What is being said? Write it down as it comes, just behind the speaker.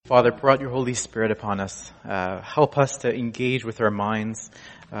Father, pour out your Holy Spirit upon us. Help us to engage with our minds,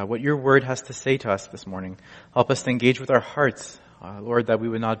 what your word has to say to us this morning. Help us to engage with our hearts, Lord, that we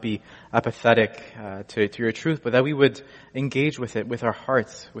would not be apathetic to your truth, but that we would engage with it with our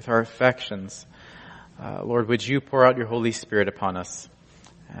hearts, with our affections. Lord, would you pour out your Holy Spirit upon us?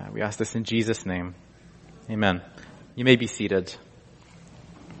 We ask this in Jesus' name. Amen. You may be seated.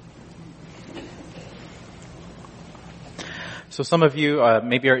 So some of you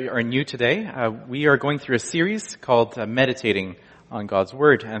maybe are new today. We are going through a series called Meditating on God's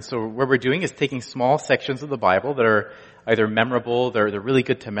Word. And so what we're doing is taking small sections of the Bible that are either memorable, they're really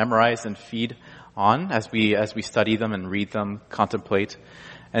good to memorize and feed on as we study them and read them, contemplate.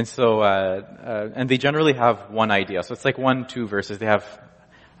 And so, and they generally have one idea. So it's like 1-2 verses. They have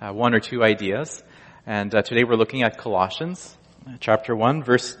one or two ideas. And today we're looking at Colossians chapter 1,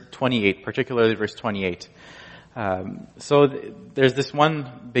 verse 28, particularly verse 28. So there's this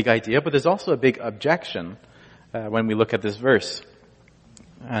one big idea, but there's also a big objection when we look at this verse.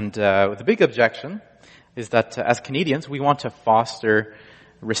 And the big objection is that as Canadians, we want to foster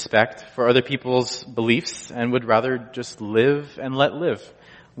respect for other people's beliefs and would rather just live and let live.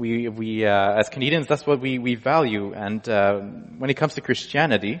 We as Canadians, that's what we value. And when it comes to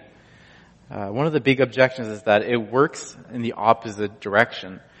Christianity, one of the big objections is that it works in the opposite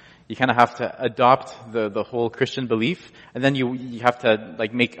direction. You kind of have to adopt the whole Christian belief, and then you have to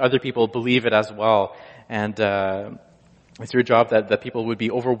like make other people believe it as well. And it's your job that people would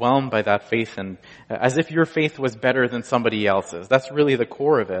be overwhelmed by that faith, and as if your faith was better than somebody else's. That's really the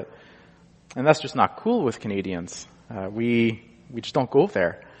core of it, and that's just not cool with Canadians. We just don't go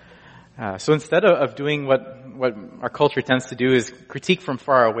there. So instead of doing what our culture tends to do is critique from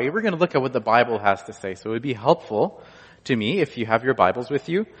far away, we're going to look at what the Bible has to say. So it would be helpful to me if you have your Bibles with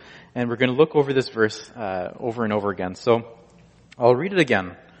you, and we're going to look over this verse over and over again. So I'll read it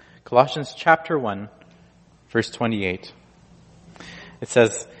again. Colossians chapter 1, verse 28. It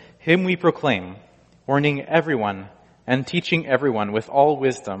says, "Him we proclaim, warning everyone and teaching everyone with all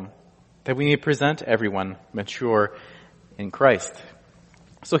wisdom, that we may present everyone mature in Christ."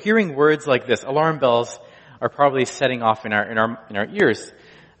 So hearing words like this, alarm bells are probably setting off in our ears.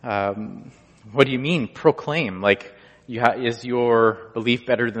 What do you mean, proclaim? Like, is your belief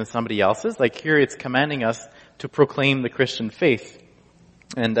better than somebody else's? Like here it's commanding us to proclaim the Christian faith.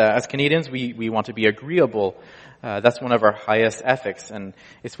 And as Canadians, we want to be agreeable. That's one of our highest ethics. And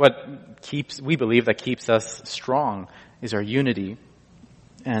it's what we believe that keeps us strong, is our unity.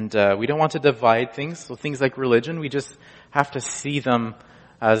 And we don't want to divide things. So things like religion, we just have to see them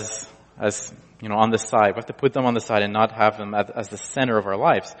as on the side. We have to put them on the side and not have them as the center of our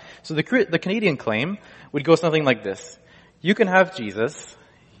lives. So the Canadian claim would go something like this. You can have Jesus,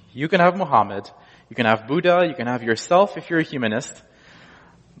 you can have Muhammad, you can have Buddha, you can have yourself if you're a humanist,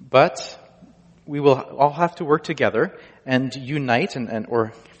 but we will all have to work together and unite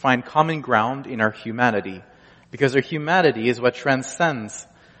or find common ground in our humanity, because our humanity is what transcends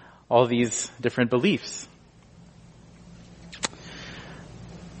all these different beliefs.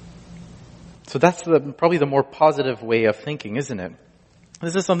 So that's probably the more positive way of thinking, isn't it?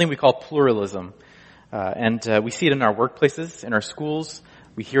 This is something we call pluralism. And we see it in our workplaces, in our schools.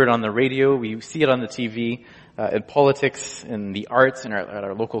 We hear it on the radio. We see it on the TV, in politics, in the arts, at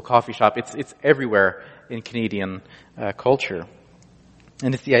our local coffee shop. It's everywhere in Canadian culture.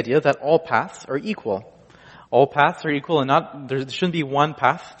 And it's the idea that all paths are equal. All paths are equal, and there shouldn't be one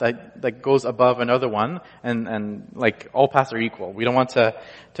path that goes above another one, and like all paths are equal. We don't want to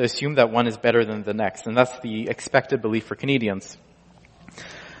assume that one is better than the next, and that's the expected belief for Canadians.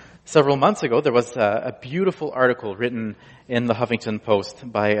 Several months ago, there was a beautiful article written in the Huffington Post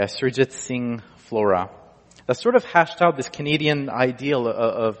by Surjit Singh Flora that sort of hashed out this Canadian ideal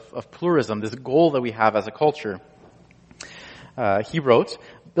of pluralism, this goal that we have as a culture. He wrote,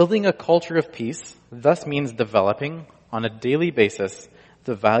 "Building a culture of peace thus means developing on a daily basis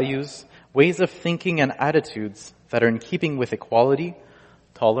the values, ways of thinking, and attitudes that are in keeping with equality,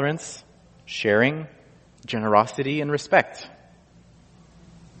 tolerance, sharing, generosity, and respect."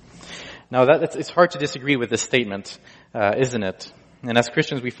 Now it's hard to disagree with this statement, isn't it? And as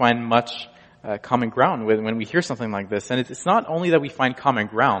Christians, we find much common ground when we hear something like this. And it's not only that we find common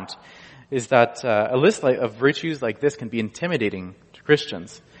ground, is that a list of virtues like this can be intimidating to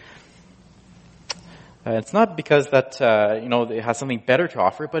Christians. It's not because that it has something better to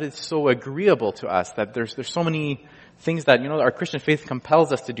offer, but it's so agreeable to us that there's so many things that our Christian faith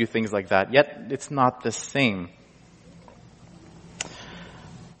compels us to do things like that. Yet it's not the same.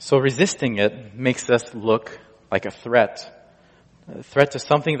 So resisting it makes us look like a threat to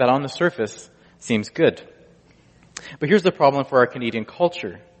something that on the surface seems good. But here's the problem for our Canadian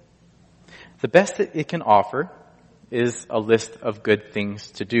culture. The best that it can offer is a list of good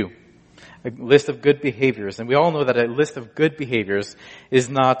things to do, a list of good behaviors. And we all know that a list of good behaviors is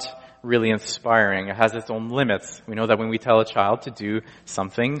not really inspiring. It has its own limits. We know that when we tell a child to do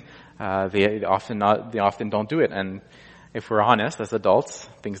something, they often don't do it. And if we're honest, as adults,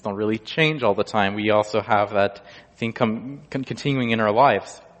 things don't really change all the time. We also have that thing continuing in our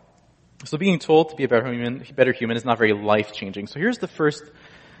lives. So being told to be a better human is not very life-changing. So here's the first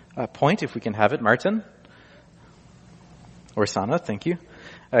point, if we can have it, Martin. Or Sana, thank you.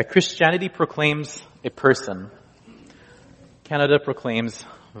 Christianity proclaims a person. Canada proclaims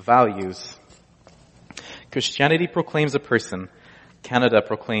values. Christianity proclaims a person. Canada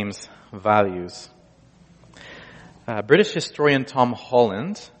proclaims values. British historian Tom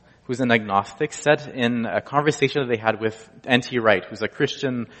Holland, who's an agnostic, said in a conversation that they had with N.T. Wright, who's a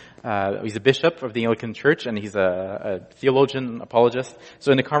Christian, he's a bishop of the Anglican Church, and he's a theologian, apologist.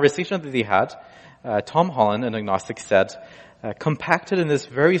 So in the conversation that they had, Tom Holland, an agnostic, said, compacted in this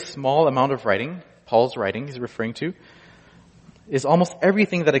very small amount of writing, Paul's writing he's referring to, is almost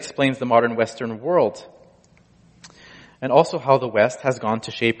everything that explains the modern Western world. And also how the West has gone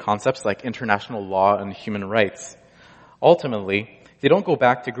to shape concepts like international law and human rights. Ultimately, they don't go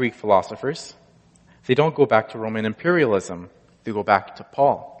back to Greek philosophers. They don't go back to Roman imperialism. They go back to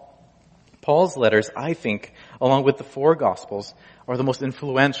Paul. Paul's letters, I think, along with the four Gospels, are the most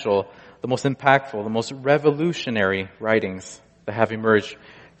influential, the most impactful, the most revolutionary writings that have emerged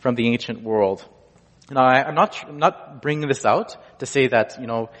from the ancient world. Now, I'm not bringing this out to say that,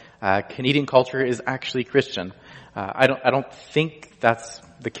 Canadian culture is actually Christian. I don't think that's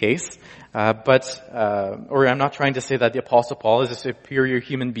the case. Or I'm not trying to say that the Apostle Paul is a superior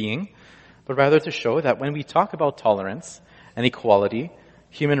human being, but rather to show that when we talk about tolerance and equality,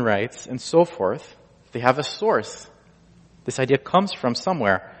 human rights, and so forth, they have a source. This idea comes from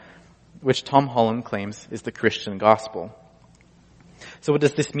somewhere, which Tom Holland claims is the Christian gospel. So what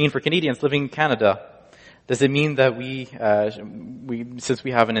does this mean for Canadians living in Canada? Does it mean that since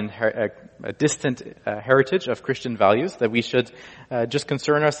we have a distant heritage of Christian values, that we should just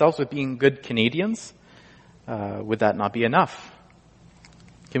concern ourselves with being good Canadians? Would that not be enough?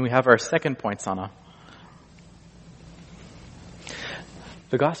 Can we have our second point, Sana?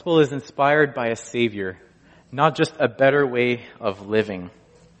 The gospel is inspired by a Savior, not just a better way of living.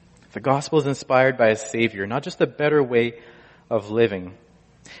 The gospel is inspired by a Savior, not just a better way of living.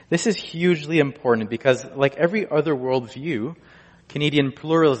 This is hugely important because, like every other worldview, Canadian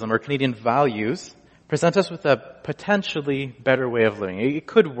pluralism or Canadian values present us with a potentially better way of living. It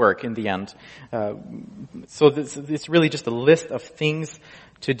could work in the end. So it's really just a list of things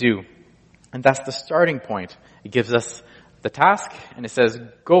to do. And that's the starting point. It gives us the task and it says,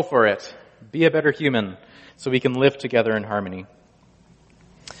 go for it. Be a better human so we can live together in harmony.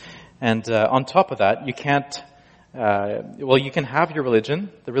 And on top of that, you can have your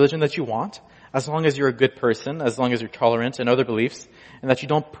religion, the religion that you want, as long as you're a good person, as long as you're tolerant in other beliefs, and that you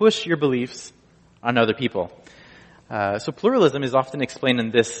don't push your beliefs on other people. So pluralism is often explained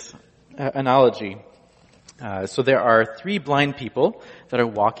in this analogy. So there are 3 blind people that are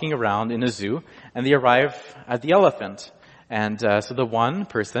walking around in a zoo, and they arrive at the elephant. And so the one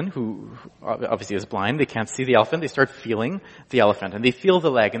person who obviously is blind, they can't see the elephant, they start feeling the elephant. And they feel the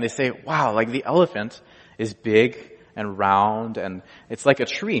leg, and they say, wow, like the elephant is big and round, and it's like a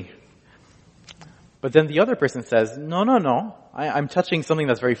tree. But then the other person says, no, I'm touching something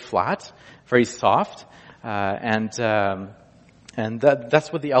that's very flat, very soft, and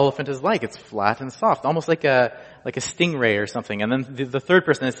that's what the elephant is like. It's flat and soft, almost like a stingray or something. And then the third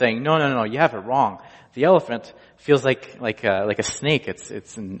person is saying, no, you have it wrong. The elephant feels like a snake.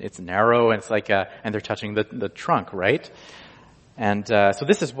 It's narrow, and and they're touching the trunk, right? And so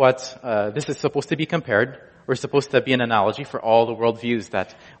this is this is supposed to be compared. We're supposed to be an analogy for all the worldviews,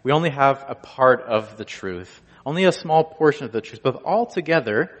 that we only have a part of the truth, only a small portion of the truth, but all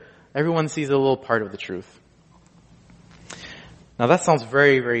together, everyone sees a little part of the truth. Now that sounds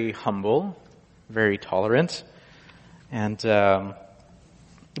very, very humble, very tolerant, and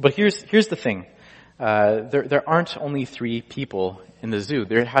but here's the thing: there aren't only 3 people in the zoo.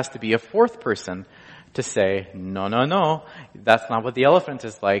 There has to be a 4th person to say, no, that's not what the elephant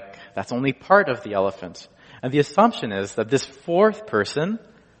is like. That's only part of the elephant. And the assumption is that this 4th person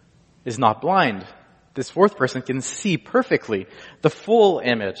is not blind. This 4th person can see perfectly the full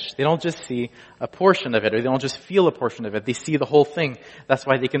image. They don't just see a portion of it, or they don't just feel a portion of it. They see the whole thing. That's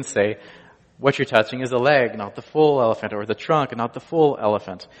why they can say, what you're touching is a leg, not the full elephant, or the trunk, not the full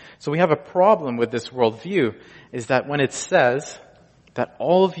elephant. So we have a problem with this worldview, is that when it says that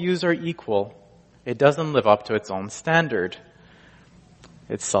all views are equal, it doesn't live up to its own standard.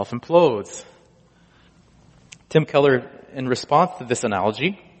 it self-implodes. Tim Keller, in response to this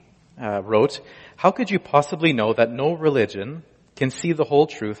analogy, wrote, "How could you possibly know that no religion can see the whole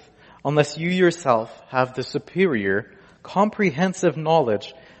truth unless you yourself have the superior, comprehensive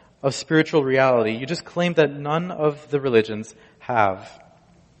knowledge of spiritual reality you just claim that none of the religions have?"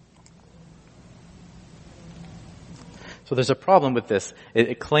 So there's a problem with this.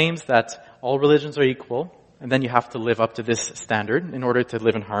 It claims that all religions are equal, and then you have to live up to this standard in order to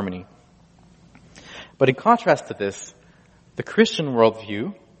live in harmony. But in contrast to this, the Christian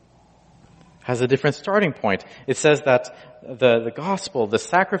worldview has a different starting point. It says that the gospel, the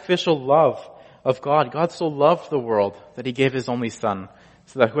sacrificial love of God so loved the world that he gave his only Son,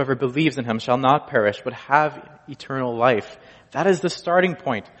 so that whoever believes in him shall not perish, but have eternal life. That is the starting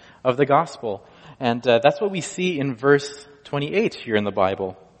point of the gospel. And that's what we see in verse 28 here in the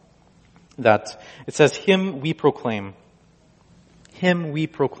Bible. That it says, "Him we proclaim." Him we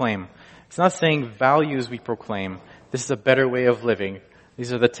proclaim. It's not saying values we proclaim. This is a better way of living.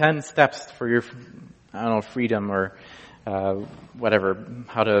 These are the 10 steps for your, freedom or whatever,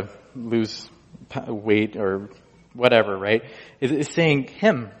 how to lose weight or whatever, right? It's saying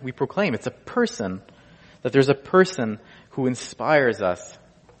him we proclaim. It's a person. That there's a person who inspires us.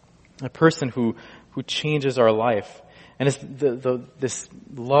 A person who changes our life. And it's this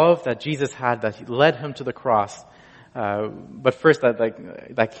love that Jesus had that led him to the cross. But first,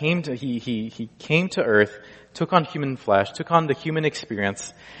 he came to earth, took on human flesh, took on the human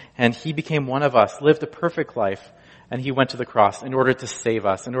experience, and he became one of us, lived a perfect life, and he went to the cross in order to save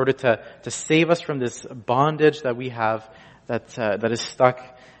us, in order to save us from this bondage that we have, that is stuck,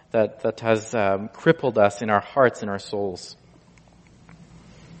 that has crippled us in our hearts and our souls.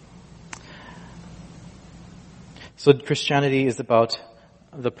 So Christianity is about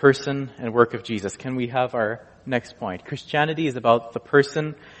the person and work of Jesus. Can we have our next point? Christianity is about the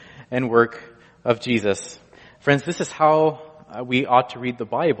person and work of Jesus. Friends, this is how we ought to read the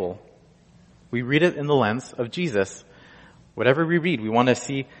Bible. We read it in the lens of Jesus. Whatever we read, we want to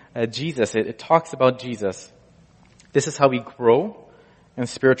see Jesus. It talks about Jesus. This is how we grow in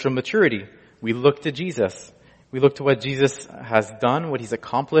spiritual maturity. We look to Jesus. We look to what Jesus has done, what he's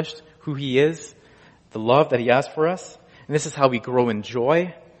accomplished, who he is, the love that he has for us. And this is how we grow in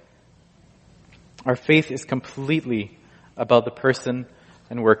joy. Our faith is completely about the person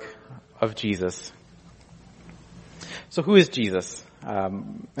and work of Jesus. So who is Jesus?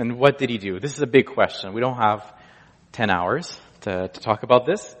 And what did he do? This is a big question. We don't have 10 hours to talk about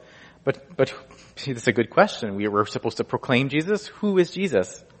this. But it's a good question. We're supposed to proclaim Jesus. Who is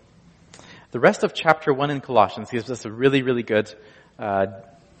Jesus? The rest of chapter 1 in Colossians gives us a really, really good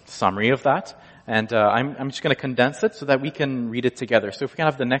summary of that. And I'm just going to condense it so that we can read it together. So if we can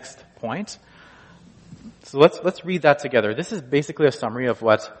have the next point. So let's read that together. This is basically a summary of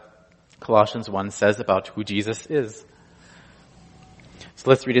what Colossians 1 says about who Jesus is. So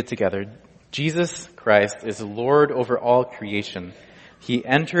let's read it together. Jesus Christ is Lord over all creation. He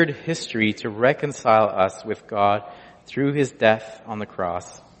entered history to reconcile us with God through his death on the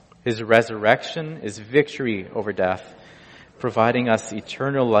cross. His resurrection is victory over death, providing us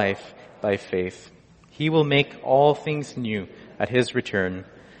eternal life by faith. He will make all things new at his return.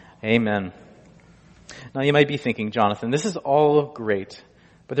 Amen. Now you might be thinking, Jonathan, this is all great,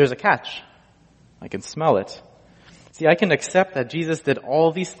 but there's a catch. I can smell it. See, I can accept that Jesus did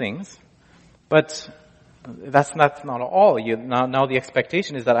all these things, but that's not all. Now the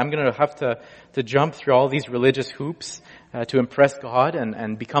expectation is that I'm going to have to jump through all these religious hoops to impress God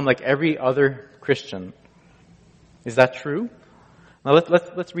and become like every other Christian. Is that true? Now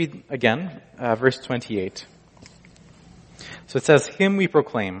let's read again, verse 28. So it says, "Him we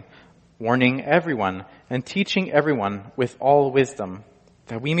proclaim, warning everyone and teaching everyone with all wisdom,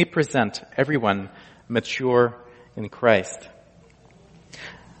 that we may present everyone mature in Christ."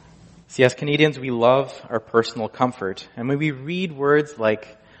 See, as Canadians, we love our personal comfort. And when we read words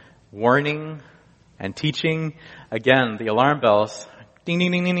like warning and teaching, again, the alarm bells, ding,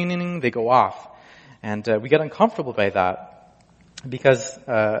 ding, ding, ding, ding, ding, they go off. And we get uncomfortable by that. Because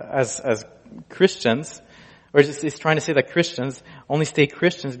as Christians, or it's trying to say that Christians only stay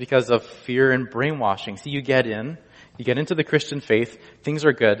Christians because of fear and brainwashing. See, you get into the Christian faith, things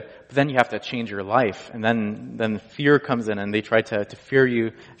are good, but then you have to change your life. And then fear comes in and they try to fear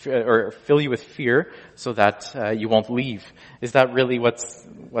you, or fill you with fear so that you won't leave. Is that really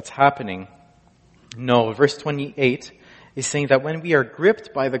what's happening? No, verse 28 is saying that when we are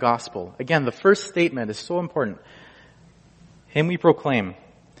gripped by the gospel, again, the first statement is so important. Him we proclaim,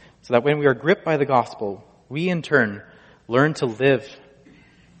 so that when we are gripped by the gospel, we in turn learn to live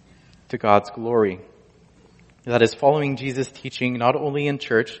to God's glory. That is following Jesus' teaching not only in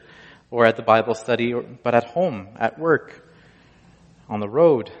church or at the Bible study, but at home, at work, on the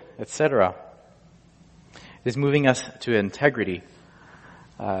road, etc. It is moving us to integrity.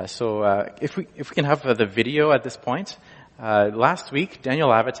 If we can have the video at this point. Last week, Daniel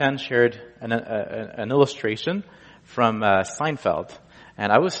Avitan shared an illustration from Seinfeld.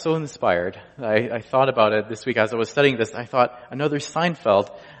 And I was so inspired. I thought about it this week as I was studying this. I thought, another Seinfeld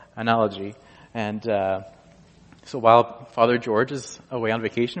analogy. And so while Father George is away on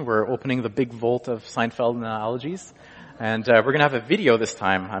vacation, we're opening the big vault of Seinfeld analogies. And we're going to have a video this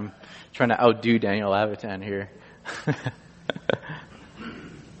time. I'm trying to outdo Daniel Avitan here.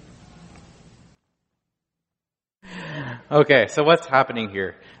 Okay, so what's happening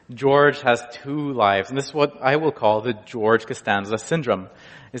here? George has two lives, and this is what I will call the George Costanza syndrome,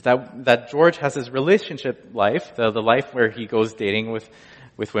 is that George has his relationship life, the life where he goes dating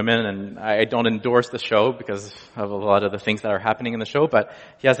with women, and I don't endorse the show because of a lot of the things that are happening in the show, but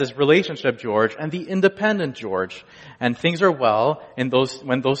he has this relationship George and the independent George, and things are well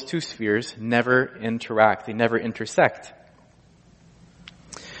when those two spheres never interact, they never intersect.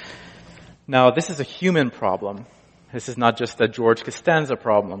 Now, this is a human problem. This is not just a George Costanza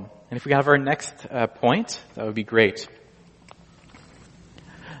problem. And if we have our next point, that would be great.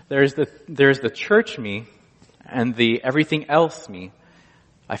 There's the church me and the everything else me.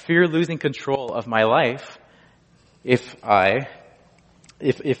 I fear losing control of my life if I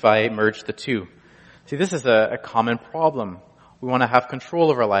merge the two. See, this is a common problem. We want to have control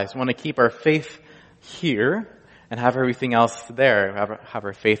of our lives. We want to keep our faith here and have everything else there. Have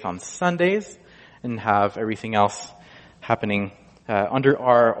our faith on Sundays and have everything else happening under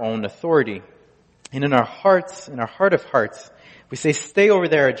our own authority. And in our hearts, in our heart of hearts, we say, stay over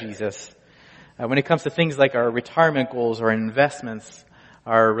there, Jesus. When it comes to things like our retirement goals, our investments,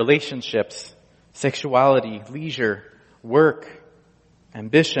 our relationships, sexuality, leisure, work,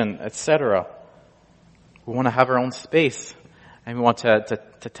 ambition, etc. We want to have our own space, and we want to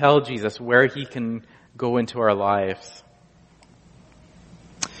tell Jesus where he can go into our lives.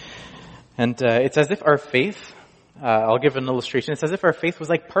 And it's as if our faith, I'll give an illustration. It's as if our faith was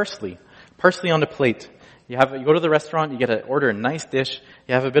like parsley on a plate. You go to the restaurant, you get to order a nice dish,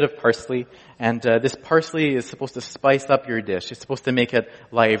 you have a bit of parsley, and this parsley is supposed to spice up your dish. It's supposed to make it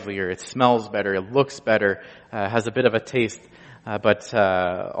livelier, it smells better, it looks better, has a bit of a taste, but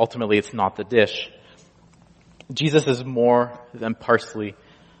ultimately it's not the dish. Jesus is more than parsley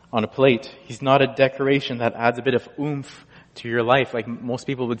on a plate. He's not a decoration that adds a bit of oomph to your life like most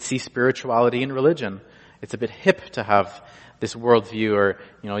people would see spirituality in religion. It's a bit hip to have this worldview, or,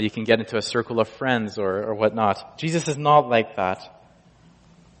 you can get into a circle of friends or whatnot. Jesus is not like that.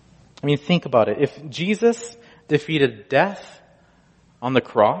 I mean, think about it. If Jesus defeated death on the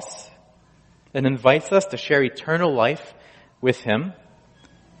cross and invites us to share eternal life with him,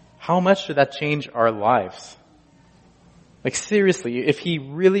 how much should that change our lives? Like, seriously, if he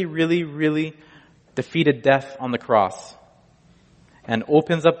really, really, really defeated death on the cross and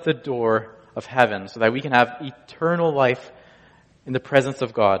opens up the door of heaven so that we can have eternal life in the presence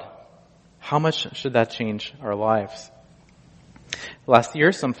of God, how much should that change our lives? Last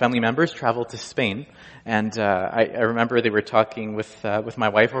year, some family members traveled to Spain, and I remember they were talking with my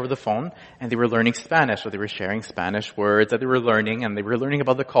wife over the phone, and they were learning Spanish, so they were sharing Spanish words that they were learning, and they were learning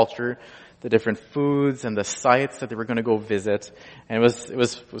about the culture, the different foods, and the sites that they were going to go visit, and it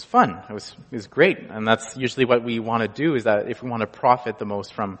was fun. It was great, and that's usually what we want to do, is that if we want to profit the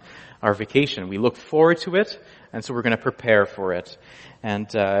most from our vacation, we look forward to it, and so we're going to prepare for it. And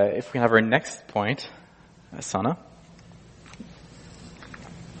if we can have our next point, Sana.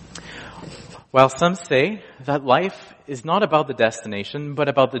 While some say that life is not about the destination, but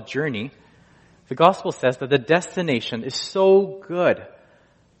about the journey, the gospel says that the destination is so good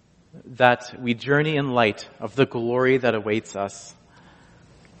that we journey in light of the glory that awaits us.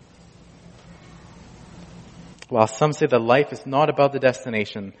 While some say that life is not about the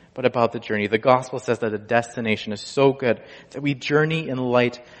destination, but about the journey, the gospel says that the destination is so good that we journey in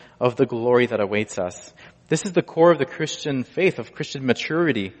light of the glory that awaits us. This is the core of the Christian faith, of Christian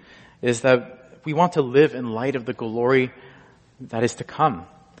maturity, is that we want to live in light of the glory that is to come.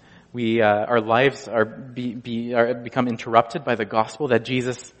 Our lives are become interrupted by the gospel that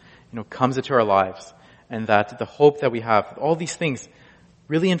Jesus, comes into our lives, and that the hope that we have, all these things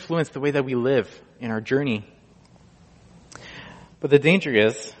really influence the way that we live in our journey. But the danger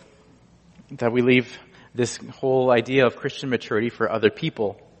is that we leave this whole idea of Christian maturity for other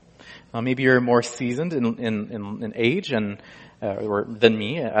people. Maybe you're more seasoned in age or than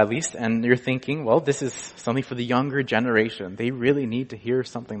me, at least, and you're thinking, well, this is something for the younger generation. They really need to hear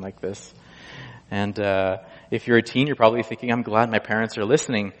something like this. And, If you're a teen, you're probably thinking, I'm glad my parents are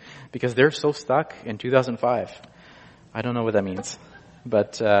listening because they're so stuck in 2005. I don't know what that means,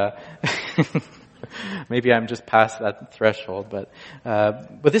 but maybe I'm just past that threshold. But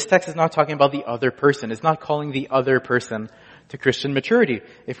this text is not talking about the other person. It's not calling the other person to Christian maturity.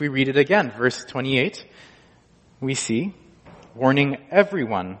 If we read it again, verse 28, we see, warning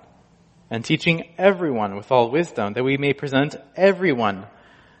everyone and teaching everyone with all wisdom, that we may present everyone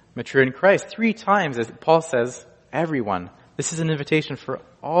mature in Christ. 3 times, as Paul says, everyone. This is an invitation for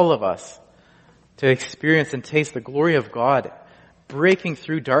all of us to experience and taste the glory of God breaking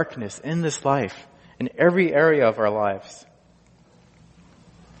through darkness in this life, in every area of our lives.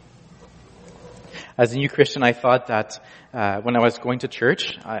 As a new Christian, I thought that when I was going to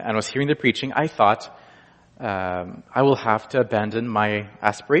church and I was hearing the preaching, I thought I will have to abandon my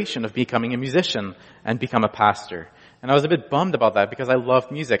aspiration of becoming a musician and become a pastor. And I was a bit bummed about that because I love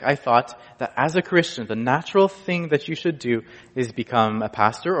music. I thought that as a Christian, the natural thing that you should do is become a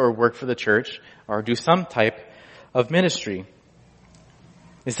pastor or work for the church or do some type of ministry.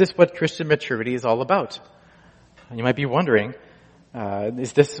 Is this what Christian maturity is all about? And you might be wondering,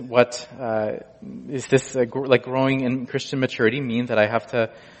 is this like growing in Christian maturity mean that I have to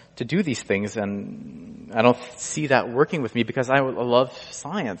do these things? And I don't see that working with me because I love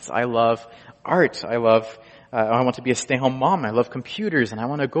science. I love art. I want to be a stay-home mom. I love computers and I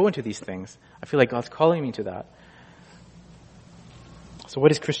want to go into these things. I feel like God's calling me to that. So what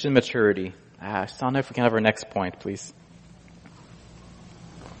is Christian maturity? Sana, if we can have our next point, please.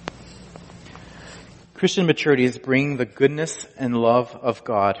 Christian maturity is bringing the goodness and love of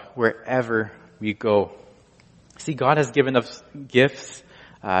God wherever we go. See, God has given us gifts,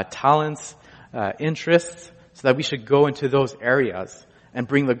 talents, interests, so that we should go into those areas and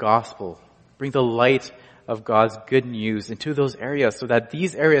bring the gospel, bring the light of God's good news into those areas so that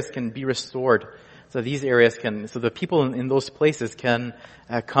these areas can be restored, so the people in those places can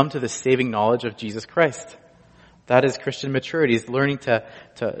come to the saving knowledge of Jesus Christ. That is Christian maturity, is learning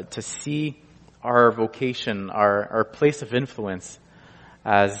to see our vocation, our place of influence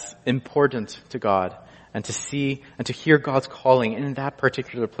as important to God, and to see and to hear God's calling in that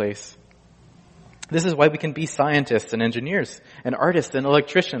particular place. This is why we can be scientists and engineers and artists and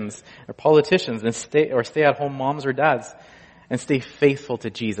electricians or politicians and stay-at-home moms or dads and stay faithful to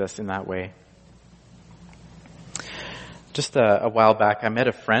Jesus in that way. Just a while back, I met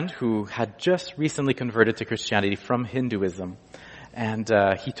a friend who had just recently converted to Christianity from Hinduism. And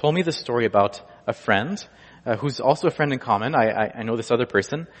he told me the story about a friend who's also a friend in common. I know this other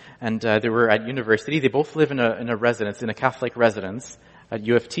person, and they were at university. They both live in a residence, in a Catholic residence at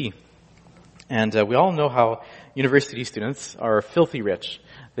U of T. And we all know how university students are filthy rich.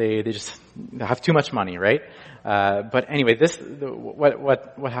 They just have too much money, right? But anyway,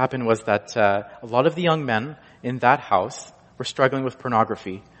 what happened was that a lot of the young men in that house were struggling with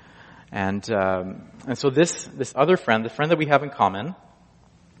pornography. And so this other friend, the friend that we have in common,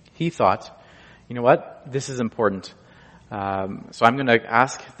 he thought, you know what, this is important. So I'm going to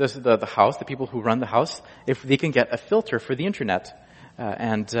ask the house, the people who run the house, if they can get a filter for the internet.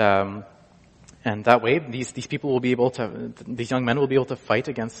 And that way, these people will be able to, these young men will be able to fight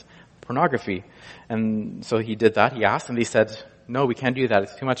against pornography. And so he did that. He asked, and they said, no, we can't do that.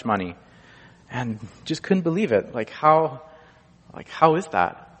 It's too much money. And just couldn't believe it. How is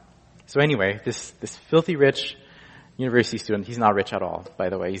that? So anyway, this filthy rich university student, he's not rich at all, by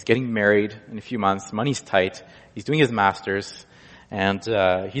the way. He's getting married in a few months. Money's tight. He's doing his master's. And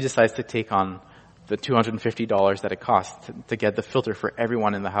he decides to take on the $250 that it costs to get the filter for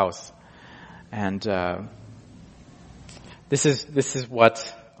everyone in the house. And this is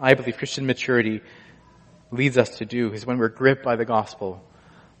what I believe Christian maturity leads us to do, is when we're gripped by the gospel,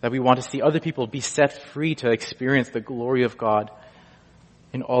 that we want to see other people be set free to experience the glory of God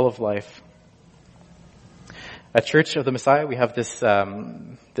in all of life. At Church of the Messiah, we have this,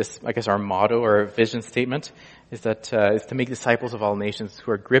 I guess our motto or vision statement is to make disciples of all nations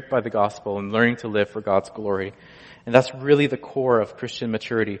who are gripped by the gospel and learning to live for God's glory. And that's really the core of Christian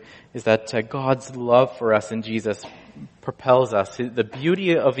maturity, is that God's love for us in Jesus propels us. The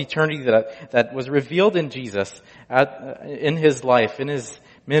beauty of eternity that was revealed in Jesus, in His life, in His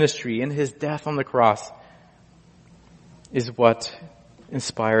ministry, in His death on the cross, is what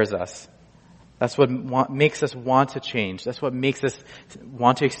inspires us. That's what makes us want to change. That's what makes us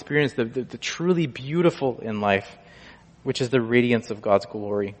want to experience the truly beautiful in life, which is the radiance of God's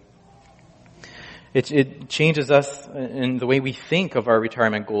glory. It changes us in the way we think of our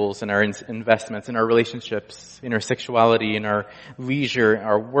retirement goals and our investments, in our relationships, in our sexuality, in our leisure,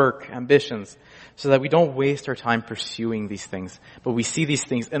 our work, ambitions, so that we don't waste our time pursuing these things, but we see these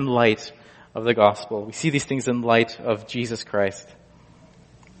things in light of the gospel. We see these things in light of Jesus Christ.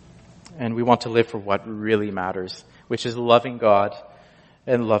 And we want to live for what really matters, which is loving God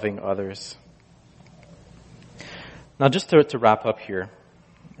and loving others. Now, just to wrap up here,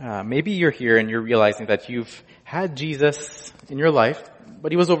 maybe you're here and you're realizing that you've had Jesus in your life,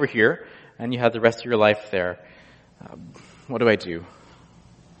 but he was over here, and you had the rest of your life there. What do I do?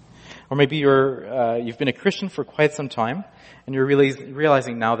 Or maybe you've been a Christian for quite some time, and you're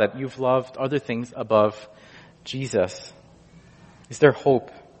realizing now that you've loved other things above Jesus. Is there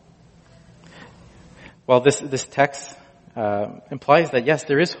hope? Well, this text implies that yes,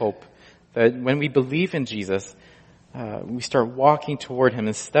 there is hope. That when we believe in Jesus, we start walking toward him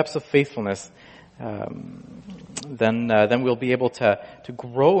in steps of faithfulness. Then we'll be able to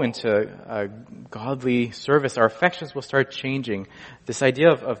grow into godly service. Our affections will start changing. This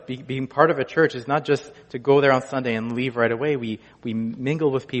idea of being part of a church is not just to go there on Sunday and leave right away. We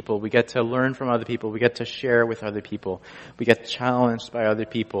mingle with people. We get to learn from other people. We get to share with other people. We get challenged by other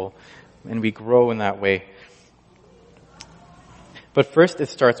people, and we grow in that way. But first, it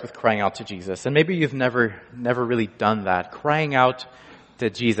starts with crying out to Jesus. And maybe you've never really done that. Crying out to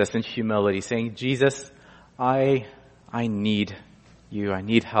Jesus in humility, saying, Jesus, I need you. I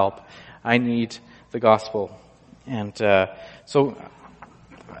need help. I need the gospel. And so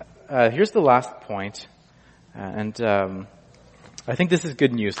here's the last point. And I think this is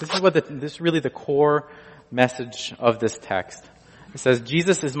good news. This is really the core message of this text. It says,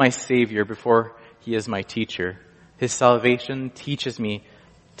 Jesus is my Savior before he is my teacher. His salvation teaches me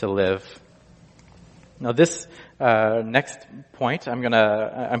to live. Now this next point,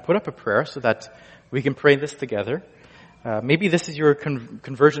 I'm put up a prayer so that we can pray this together. Maybe this is your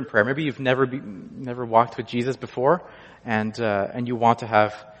conversion prayer. Maybe you've never walked with Jesus before, and you want to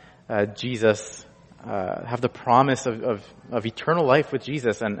have Jesus have the promise of eternal life with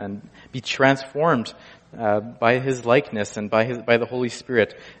Jesus and be transformed by his likeness and by the Holy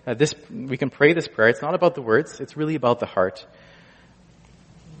Spirit. We can pray this prayer. It's not about the words. It's really about the heart.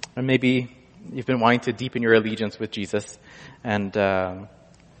 And maybe you've been wanting to deepen your allegiance with Jesus, and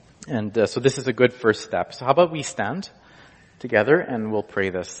so this is a good first step. So how about we stand together and we'll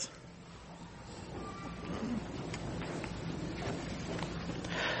pray this.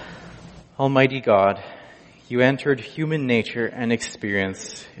 Almighty God, you entered human nature and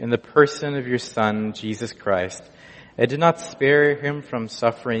experience in the person of your Son, Jesus Christ, and did not spare him from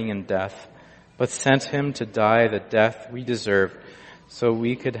suffering and death, but sent him to die the death we deserve, so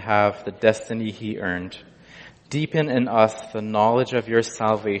we could have the destiny he earned. Deepen in us the knowledge of your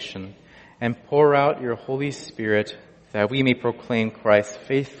salvation, and pour out your Holy Spirit that we may proclaim Christ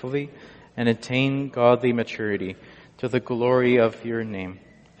faithfully and attain godly maturity to the glory of your name.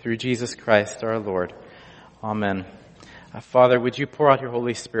 Through Jesus Christ our Lord. Amen. Father, would you pour out your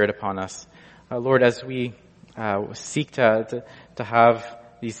Holy Spirit upon us? Lord, as we seek to have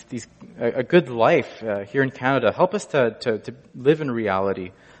a good life here in Canada, help us to live in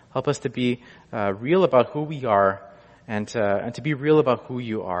reality. Help us to be real about who we are and to be real about who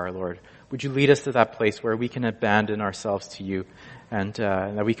you are, Lord. Would you lead us to that place where we can abandon ourselves to you and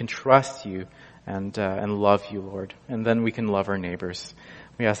that we can trust you and love you, Lord. And then we can love our neighbors.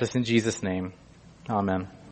 We ask this in Jesus' name. Amen.